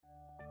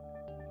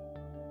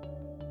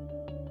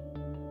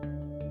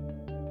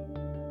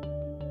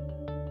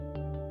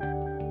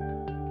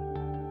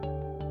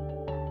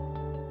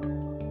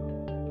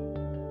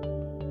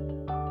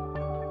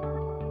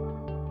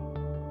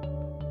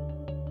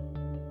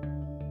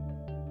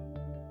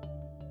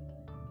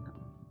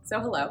So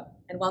hello,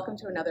 and welcome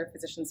to another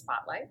Physician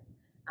Spotlight.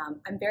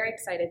 I'm very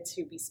excited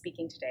to be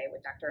speaking today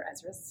with Dr.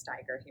 Ezra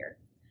Steiger here.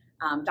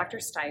 Dr.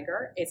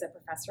 Steiger is a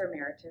professor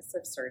emeritus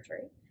of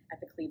surgery at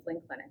the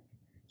Cleveland Clinic.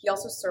 He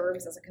also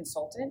serves as a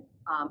consultant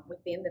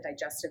within the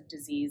Digestive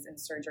Disease and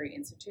Surgery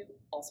Institute,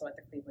 also at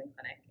the Cleveland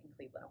Clinic in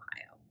Cleveland,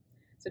 Ohio.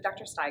 So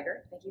Dr.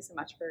 Steiger, thank you so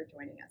much for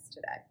joining us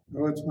today.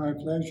 Oh, it's my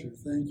pleasure.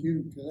 Thank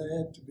you.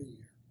 Glad to be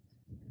here.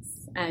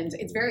 And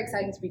it's very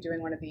exciting to be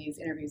doing one of these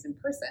interviews in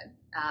person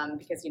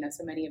because,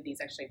 so many of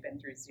these actually have been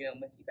through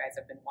Zoom if you guys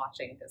have been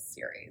watching this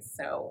series.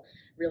 So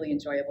really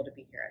enjoyable to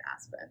be here at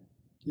Aspen.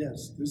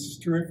 Yes, this is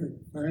terrific.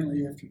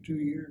 Finally, after 2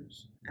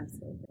 years.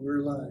 Absolutely. We're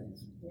live.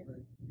 Yeah.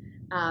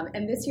 Right.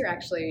 And this year,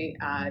 actually,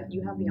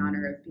 you have the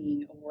honor of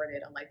being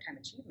awarded a Lifetime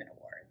Achievement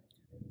Award.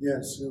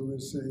 Yes, it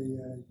was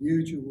a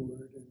huge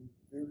award and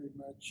very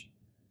much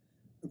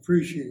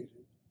appreciated.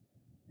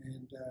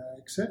 And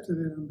accepted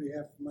it on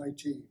behalf of my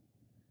team.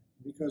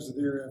 Because of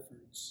their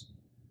efforts.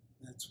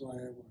 That's why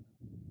I won.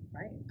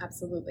 Right,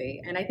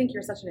 absolutely. And I think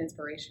you're such an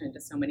inspiration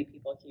to so many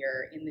people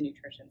here in the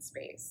nutrition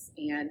space.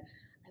 And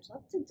I'd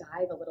love to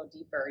dive a little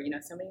deeper.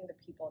 So many of the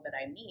people that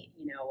I meet,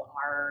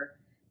 are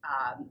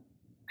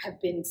have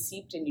been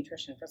steeped in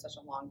nutrition for such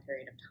a long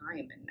period of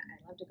time. And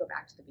I'd love to go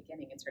back to the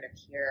beginning and sort of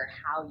hear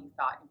how you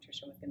thought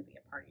nutrition was going to be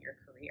a part of your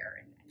career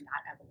and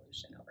that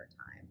evolution over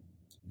time.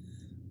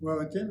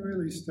 Well, it didn't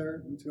really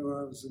start until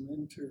I was an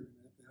intern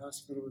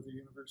hospital at the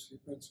University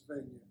of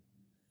Pennsylvania.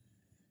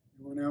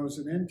 And when I was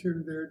an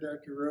intern there,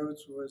 Dr.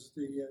 Rhodes was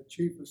the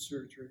chief of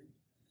surgery.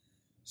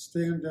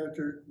 Stan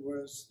Dudrick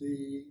was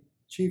the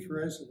chief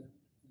resident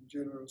in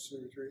general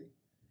surgery.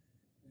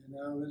 And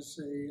I was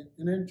an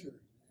intern,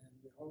 and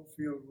the whole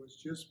field was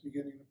just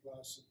beginning to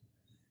blossom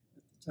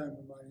at the time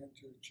of my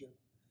internship.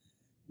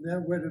 And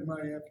that whetted my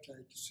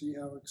appetite to see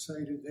how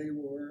excited they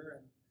were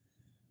and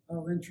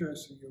how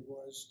interesting it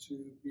was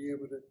to be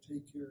able to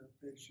take care of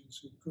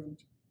patients who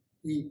couldn't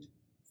eat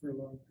for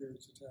long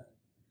periods of time.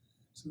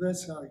 So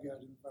that's how I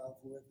got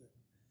involved with it.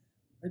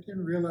 I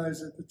didn't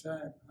realize at the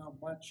time how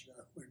much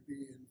I would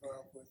be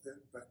involved with it,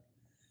 but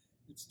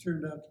it's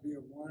turned out to be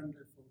a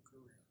wonderful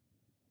career.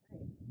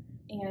 Right.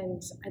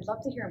 And I'd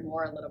love to hear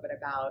more a little bit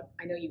about,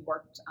 I know you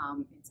worked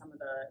in some of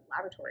the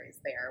laboratories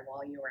there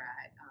while you were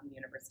at the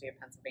University of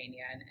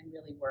Pennsylvania and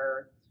really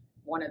were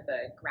one of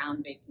the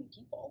groundbreaking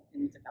people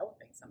in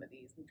developing some of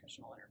these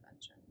nutritional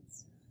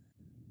interventions.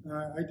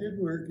 I did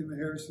work in the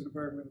Harrison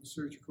Department of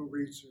Surgical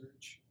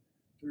Research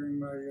during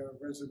my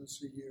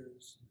residency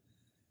years.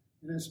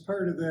 And as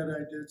part of that,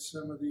 I did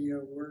some of the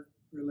work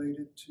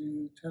related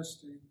to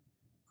testing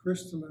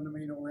crystalline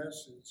amino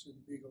acids in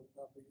beagle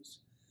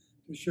puppies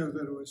to show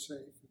that it was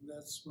safe. And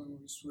that's when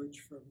we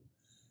switched from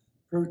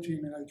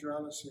protein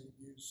hydrolysate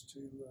use to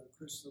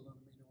crystalline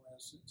amino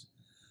acids.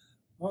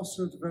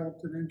 Also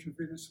developed an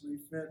intravenously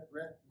fed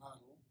rat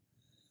model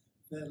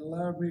that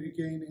allowed me to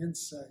gain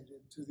insight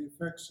into the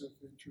effects of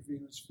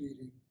intravenous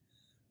feeding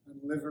on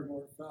liver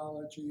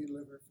morphology,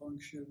 liver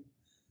function,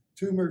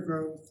 tumor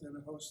growth, and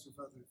a host of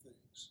other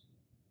things.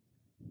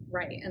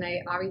 Right, and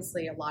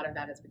obviously a lot of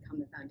that has become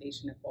the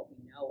foundation of what we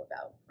know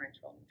about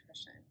parenteral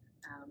nutrition.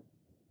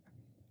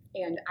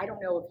 And I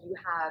don't know if you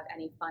have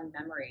any fun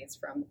memories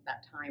from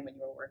that time when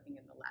you were working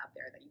in the lab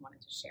there that you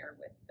wanted to share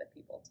with the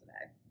people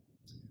today.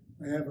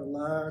 I have a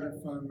lot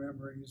of fun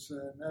memories,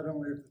 not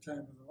only at the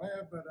time of the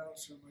lab, but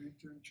also my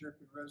internship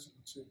and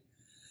residency.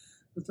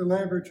 But the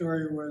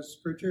laboratory was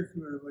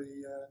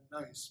particularly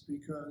nice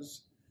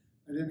because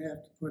I didn't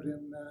have to put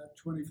in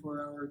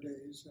 24-hour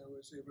days. I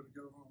was able to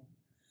go home.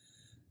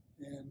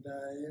 And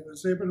I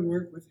was able to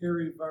work with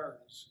Harry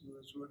Vars, who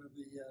was one of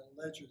the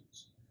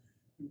legends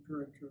in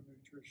parenteral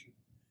nutrition.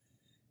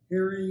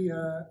 Harry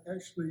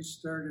actually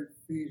started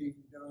feeding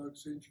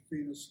dogs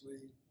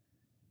intravenously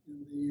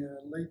in the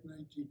late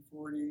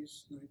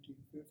 1940s,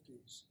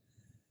 1950s.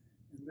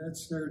 And that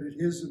started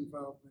his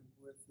involvement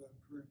with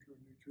parenteral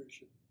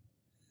nutrition.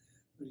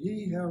 But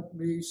he helped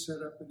me set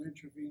up an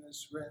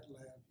intravenous rat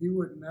lab. He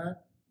would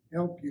not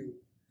help you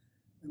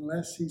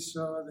unless he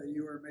saw that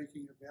you were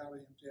making a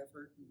valiant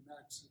effort and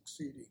not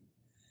succeeding.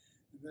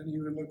 And then he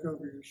would look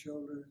over your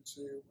shoulder and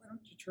say, why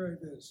don't you try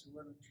this?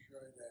 Why don't you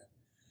try that?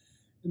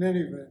 In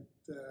any event,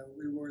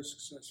 we were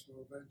successful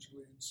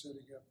eventually in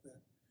setting up that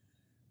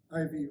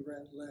IV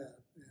rat lab.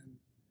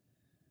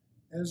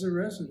 And as a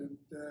resident,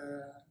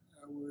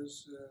 I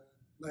was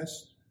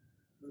blessed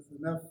with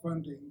enough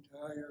funding to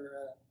hire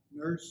a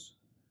nurse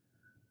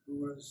who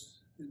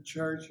was in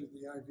charge of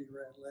the IV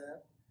rat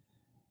lab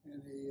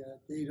and a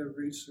data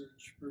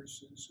research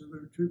person. So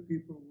there were two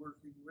people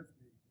working with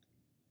me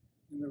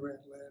in the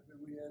rat lab, and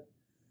we had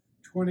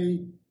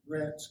 20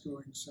 rats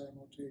going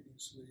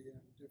simultaneously in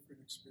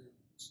different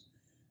experiments.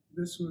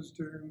 This was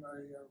during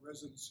my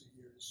residency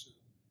years, so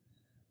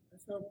I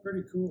felt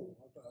pretty cool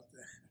about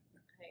that.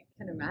 I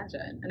can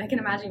imagine. And I can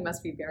imagine you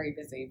must be very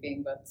busy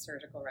being both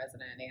surgical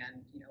resident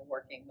and,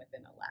 working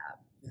within a lab.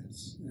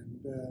 Yes,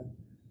 and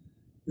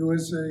it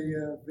was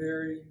a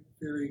very,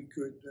 very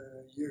good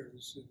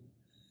years. It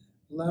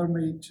allowed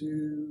me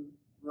to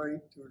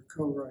write or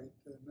co-write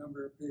a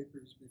number of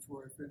papers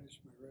before I finished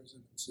my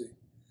residency.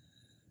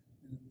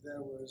 And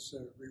that was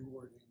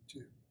rewarding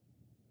too.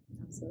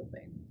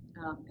 Absolutely.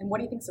 And what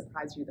do you think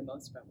surprised you the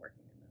most about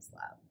working in this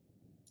lab?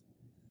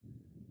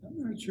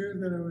 I'm not sure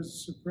that I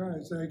was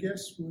surprised. I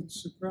guess what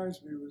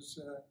surprised me was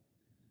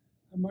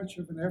how much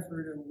of an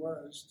effort it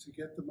was to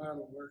get the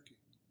model working.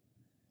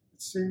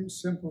 It seemed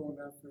simple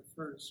enough at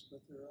first,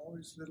 but there are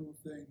always little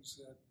things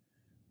that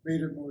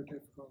made it more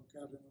difficult,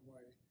 got in the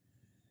way.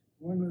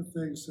 One of the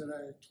things that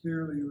I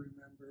clearly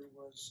remember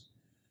was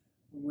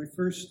when we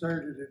first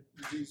started it,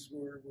 these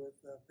were with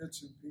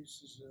bits and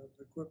pieces of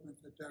equipment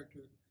that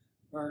Dr.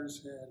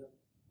 Bars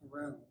had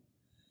around.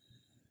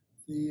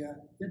 The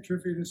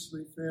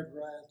intravenously fed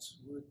rats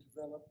would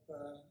develop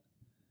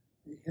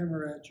a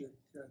hemorrhagic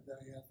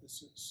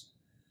diathesis.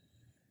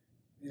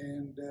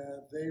 And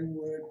they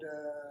would,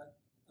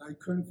 I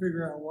couldn't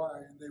figure out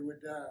why, and they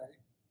would die.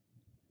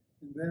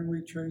 And then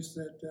we traced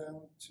that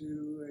down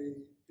to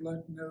a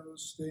blunt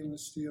nose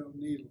stainless steel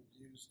needle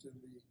used in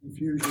the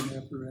infusion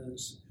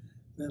apparatus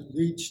that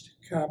leached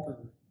copper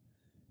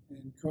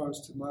and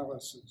caused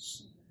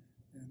hemolysis.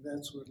 And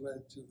that's what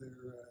led to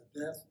their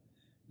death.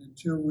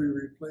 Until we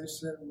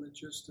replaced that with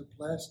just a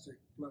plastic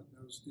blunt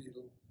nose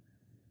needle,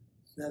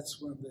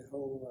 that's when the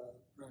whole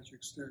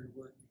project started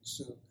working.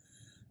 So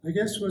I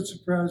guess what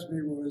surprised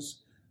me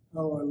was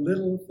how a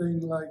little thing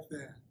like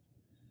that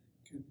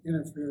can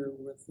interfere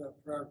with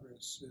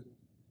progress in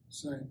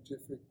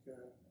scientific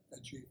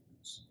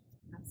achievements.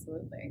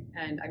 Absolutely.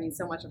 And I mean,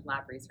 so much of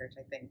lab research,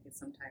 I think, is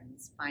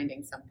sometimes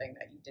finding something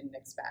that you didn't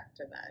expect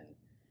and then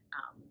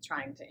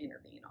trying to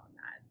intervene on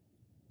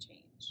that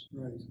change.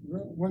 Right.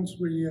 Well, once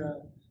we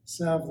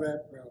solved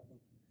that problem,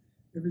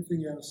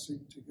 everything else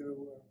seemed to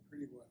go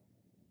pretty well.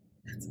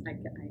 I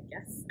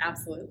guess,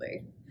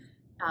 absolutely.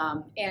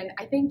 And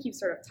I think you've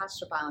sort of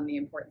touched upon the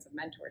importance of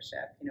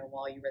mentorship,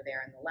 while you were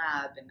there in the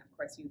lab. And of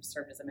course, you've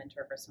served as a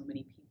mentor for so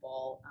many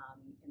people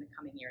in the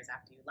coming years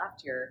after you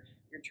left your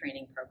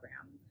training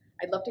program.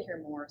 I'd love to hear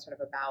more sort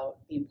of about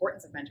the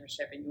importance of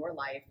mentorship in your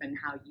life and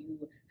how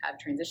you have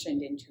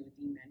transitioned into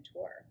the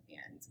mentor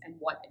and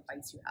what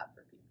advice you have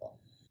for people.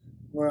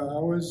 Well, I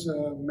was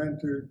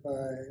mentored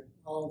by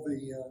all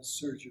the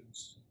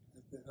surgeons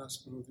at the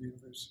hospital of the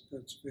University of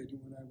Pennsylvania.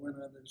 When I went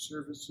on their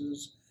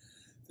services,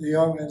 they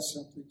all had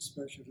something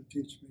special to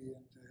teach me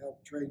and to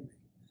help train me.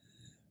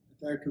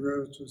 Dr.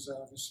 Rhodes was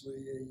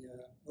obviously an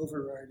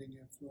overriding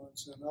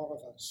influence on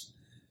all of us,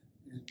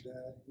 and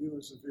he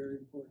was a very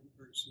important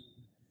person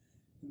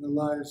in the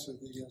lives of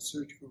the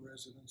surgical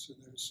residents. And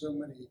there's so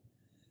many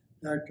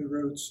Dr.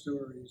 Rhodes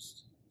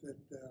stories that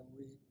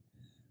we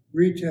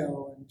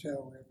retell and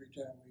tell every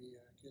time we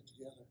get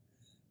together.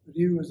 But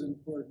he was an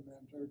important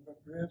mentor,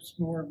 but perhaps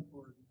more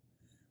important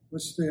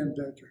was Stan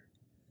Dudrick,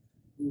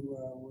 who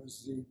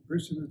was the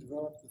person who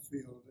developed the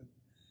field. And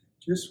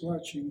just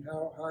watching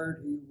how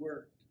hard he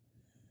worked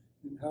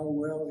and how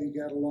well he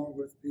got along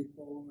with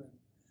people and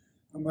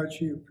how much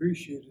he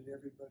appreciated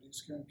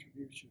everybody's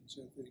contributions,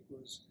 I think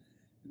was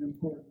an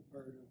important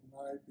part of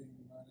my being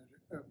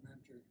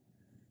mentored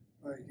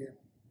by him.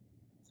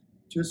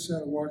 Just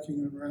walking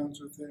in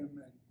rounds with him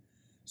and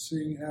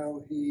seeing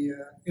how he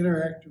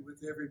interacted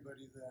with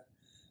everybody, the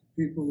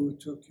people who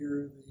took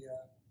care of the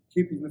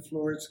keeping the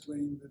floors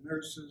clean, the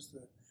nurses,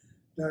 the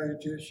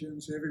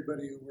dietitians,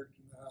 everybody who worked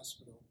in the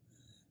hospital.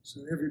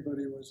 So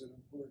everybody was an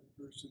important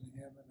person to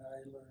him, and I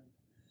learned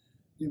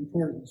the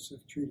importance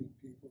of treating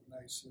people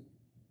nicely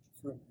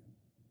from him.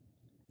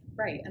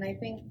 Right, and I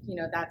think,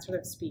 that sort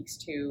of speaks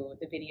to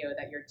the video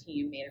that your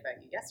team made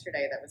about you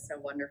yesterday that was so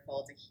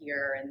wonderful to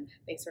hear, and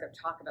they sort of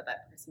talk about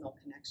that personal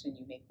connection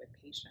you make with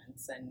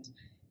patients, and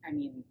I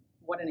mean,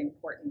 what an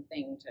important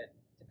thing to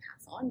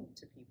pass on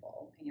to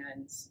people.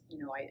 And,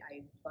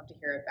 I'd love to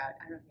hear about,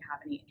 I don't know if you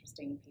have any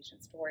interesting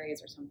patient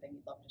stories or something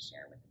you'd love to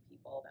share with the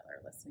people that are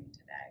listening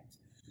today.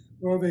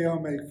 Well, they all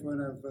make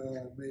fun of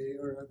me,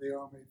 or they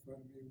all make fun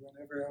of me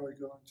whenever I would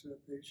go into a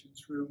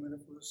patient's room, and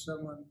if it was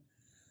someone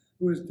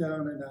who was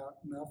down and out,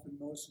 and often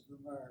most of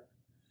them are,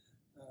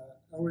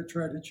 I would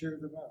try to cheer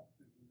them up.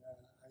 And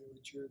I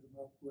would cheer them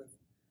up with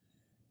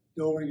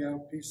doling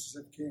out pieces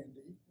of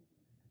candy.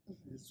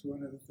 It's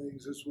one of the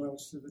things, as well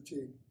as to the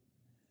team.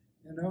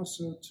 And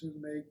also to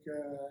make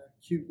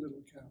cute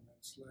little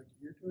comments like,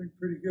 "You're doing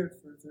pretty good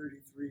for a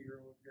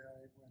 33-year-old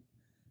guy," when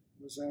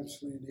it was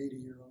actually an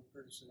 80-year-old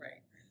person.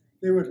 Right.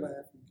 They would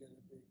laugh and get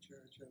a big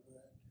charge out of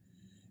that.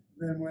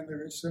 Then when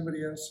there is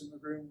somebody else in the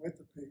room with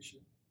the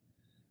patient,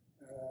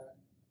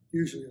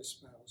 usually a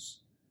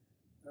spouse,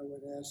 I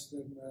would ask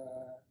them,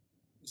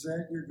 "Is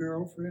that your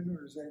girlfriend,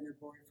 or is that your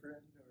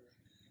boyfriend? Or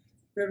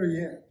better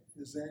yet,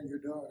 is that your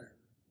daughter?"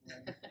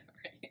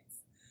 Right.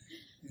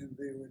 And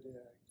they would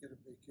get a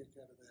big kick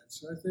out of that.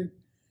 So I think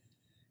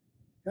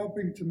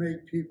helping to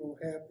make people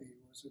happy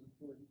was an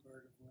important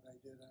part of what I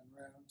did on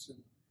rounds, and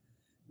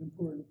an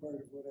important part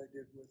of what I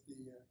did with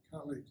the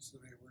colleagues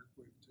that I worked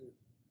with too.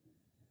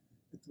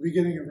 At the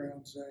beginning of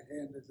rounds, I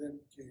handed them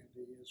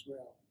candy as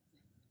well.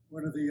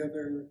 One of the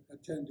other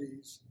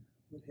attendees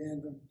would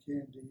hand them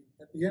candy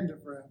at the end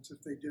of rounds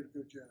if they did a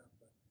good job.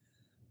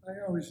 But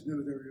I always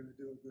knew they were going to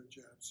do a good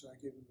job, so I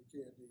gave them the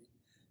candy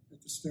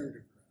at the start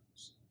of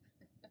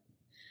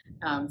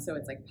rounds. So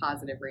it's like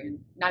positive,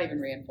 not even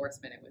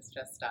reinforcement, it was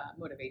just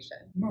motivation.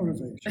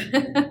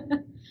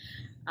 Motivation.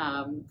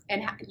 And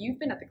you've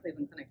been at the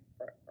Cleveland Clinic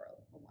for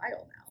a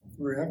while now.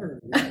 Forever,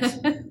 yes.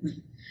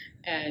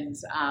 And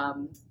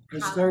I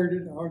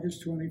started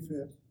August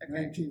 25th,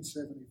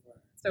 1975.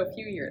 So a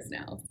few years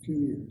now. A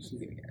few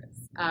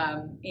years.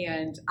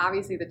 And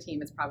obviously the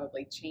team has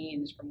probably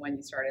changed from when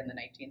you started in the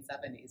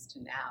 1970s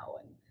to now.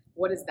 And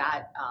what has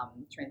that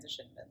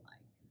transition been like?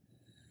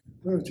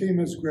 Well, the team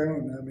has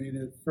grown. I mean,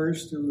 at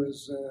first it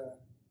was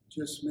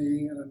just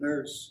me and a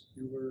nurse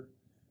who were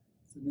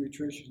the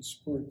nutrition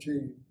support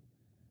team.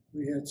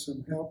 We had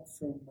some help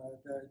from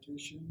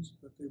dietitians,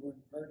 but they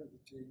weren't part of the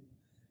team.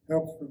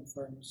 Help from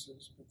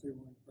pharmacists, but they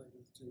weren't part of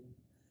the team.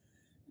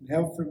 And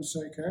help from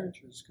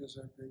psychiatrists, because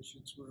our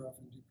patients were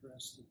often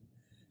depressed and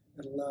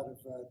had a lot of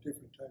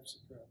different types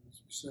of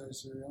problems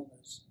besides their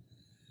illness.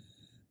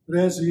 But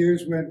as the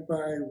years went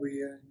by,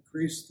 we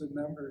increased the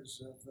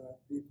numbers of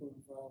people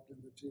involved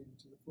in the team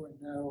to the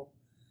point now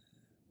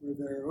where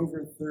there are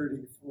over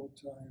 30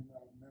 full-time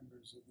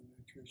members of the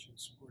nutrition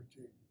support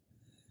team.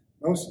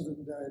 Most of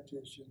them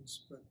dietitians,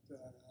 but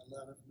a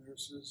lot of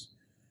nurses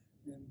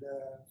and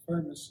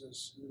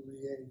pharmacists who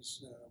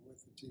liaise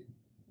with the team.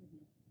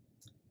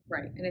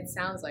 Right, and it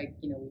sounds like,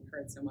 we've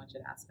heard so much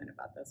at Aspen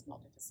about those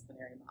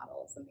multidisciplinary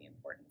models and the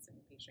importance in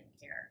patient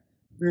care.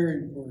 Very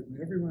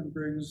important. Everyone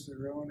brings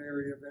their own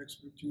area of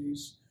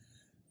expertise.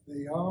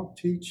 They all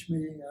teach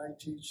me, I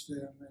teach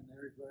them, and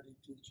everybody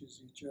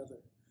teaches each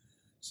other.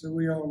 So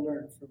we all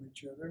learn from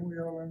each other, and we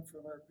all learn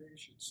from our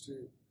patients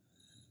too.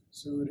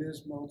 So it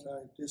is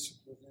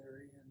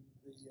multidisciplinary in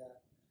the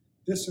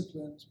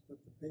disciplines, but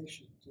the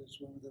patient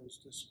is one of those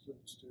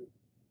disciplines too.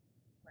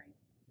 Right.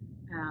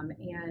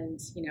 And,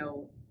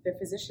 the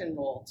physician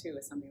role, too,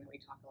 is something that we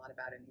talk a lot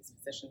about in these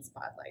physician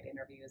spotlight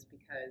interviews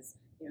because,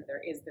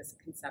 there is this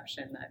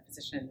conception that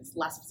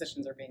less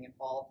physicians are being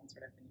involved in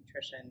sort of the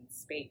nutrition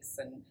space.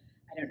 And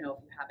I don't know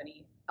if you have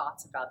any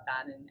thoughts about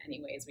that in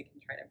any ways we can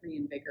try to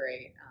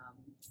reinvigorate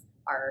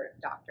our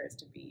doctors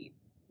to be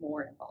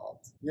more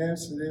involved.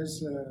 Yes, it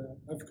is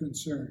of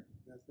concern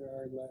that there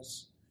are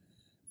less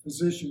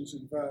physicians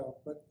involved,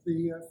 but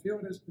the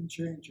field has been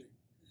changing.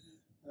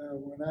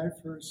 When I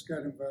first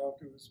got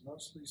involved, it was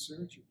mostly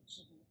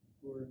surgeons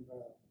who were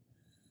involved.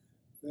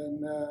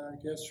 Then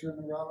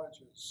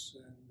gastroenterologists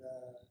and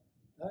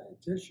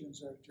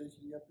dietitians are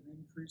taking up an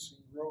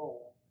increasing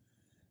role,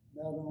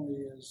 not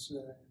only as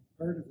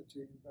part of the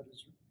team, but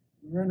as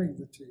running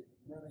the team,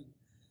 running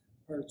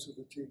parts of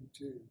the team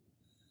too.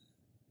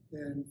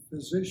 And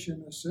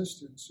physician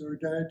assistants or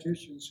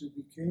dietitians who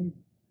became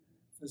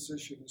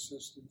physician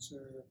assistants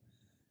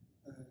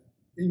are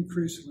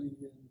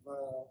increasingly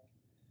involved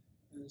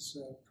as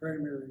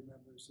primary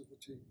members of the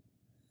team.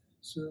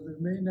 So there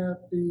may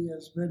not be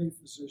as many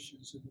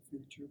physicians in the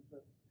future,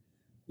 but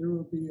there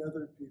will be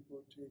other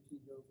people taking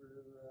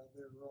over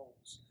their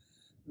roles.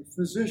 But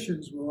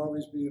physicians will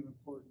always be an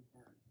important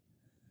part.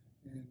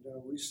 And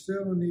we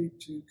still need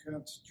to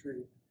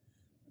concentrate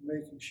on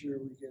making sure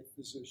we get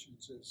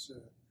physicians as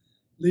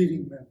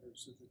leading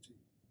members of the team.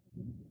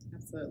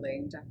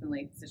 Absolutely,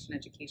 definitely physician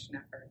education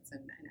efforts,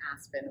 and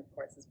Aspen, of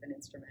course, has been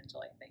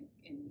instrumental, I think,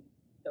 in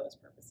those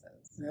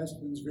purposes.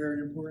 Aspen's very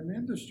important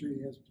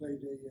industry has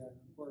played an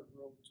important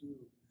role too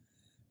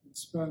in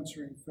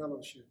sponsoring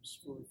fellowships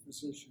for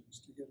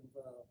physicians to get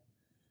involved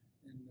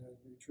in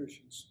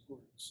nutrition support.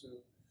 So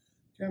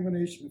a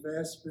combination of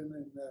Aspen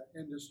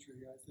and industry,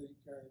 I think,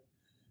 are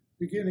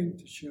beginning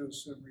to show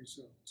some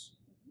results.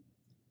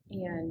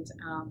 And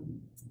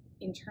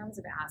in terms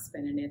of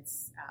Aspen and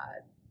its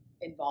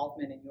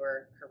involvement in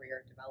your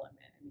career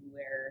development,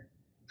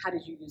 how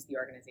did you use the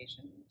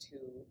organization to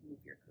move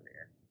your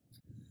career?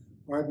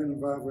 Well, I've been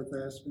involved with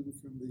Aspen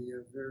from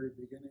the very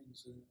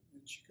beginnings in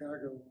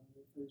Chicago when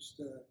we first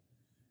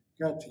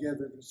got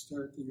together to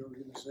start the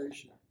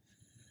organization.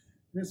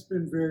 And it's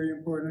been very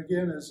important,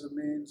 again, as a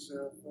means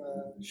of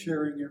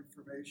sharing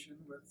information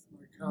with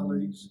my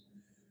colleagues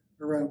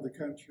around the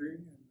country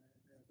and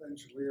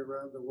eventually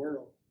around the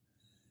world.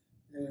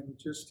 And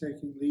just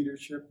taking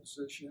leadership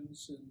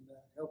positions and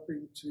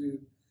helping to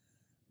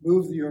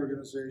move the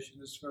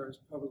organization as far as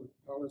public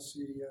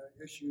policy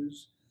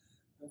issues,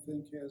 I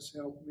think has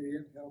helped me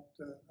and helped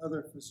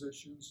other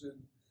physicians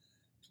and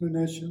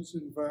clinicians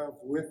involved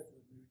with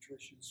the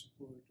nutrition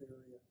support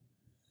area.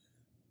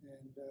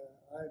 And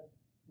I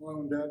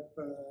wound up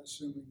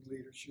assuming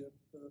leadership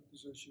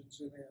positions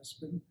in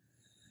Aspen,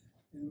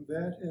 and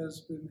that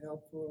has been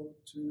helpful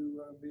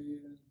to me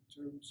in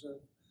terms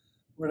of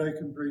what I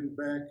can bring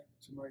back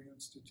to my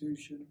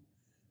institution,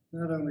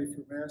 not only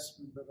from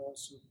Aspen, but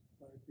also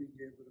by being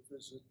able to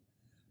visit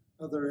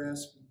other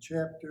Aspen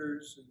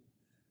chapters and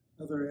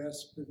other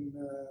Aspen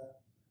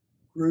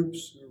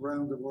groups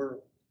around the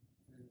world,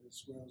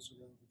 as well as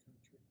around the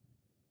country.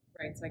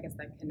 Right, so I guess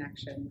that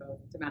connection both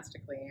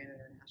domestically and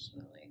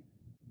internationally.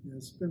 Yeah,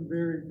 it's been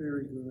very,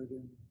 very good.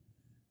 And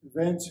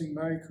advancing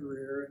my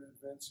career and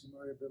advancing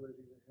my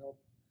ability to help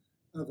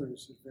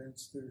others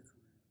advance their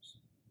careers.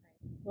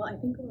 Well, I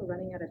think we're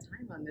running out of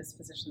time on this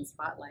physician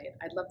spotlight.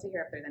 I'd love to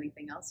hear if there's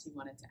anything else you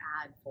wanted to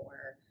add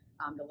for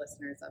the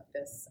listeners of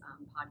this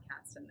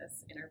podcast and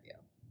this interview.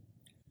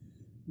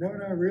 No,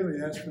 not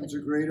really. Aspen's a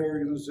great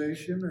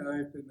organization.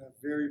 I've been a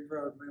very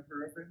proud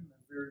member of it and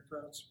a very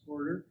proud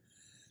supporter.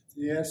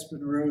 The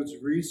Aspen Rhodes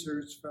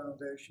Research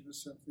Foundation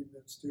is something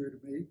that's dear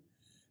to me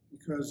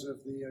because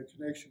of the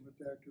connection with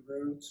Dr.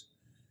 Rhodes.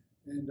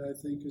 And I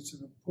think it's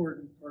an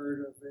important part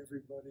of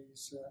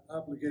everybody's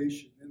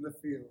obligation in the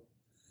field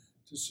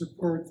to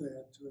support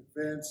that, to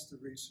advance the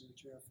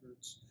research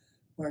efforts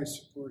by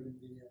supporting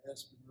the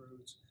Aspen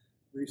Rhodes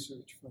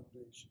Research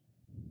Foundation.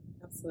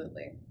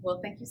 Absolutely. Well,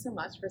 thank you so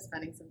much for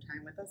spending some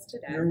time with us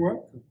today. You're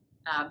welcome.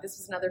 This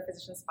was another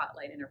Physician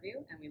Spotlight interview,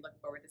 and we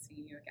look forward to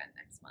seeing you again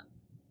next month.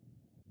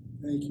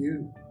 Thank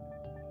you.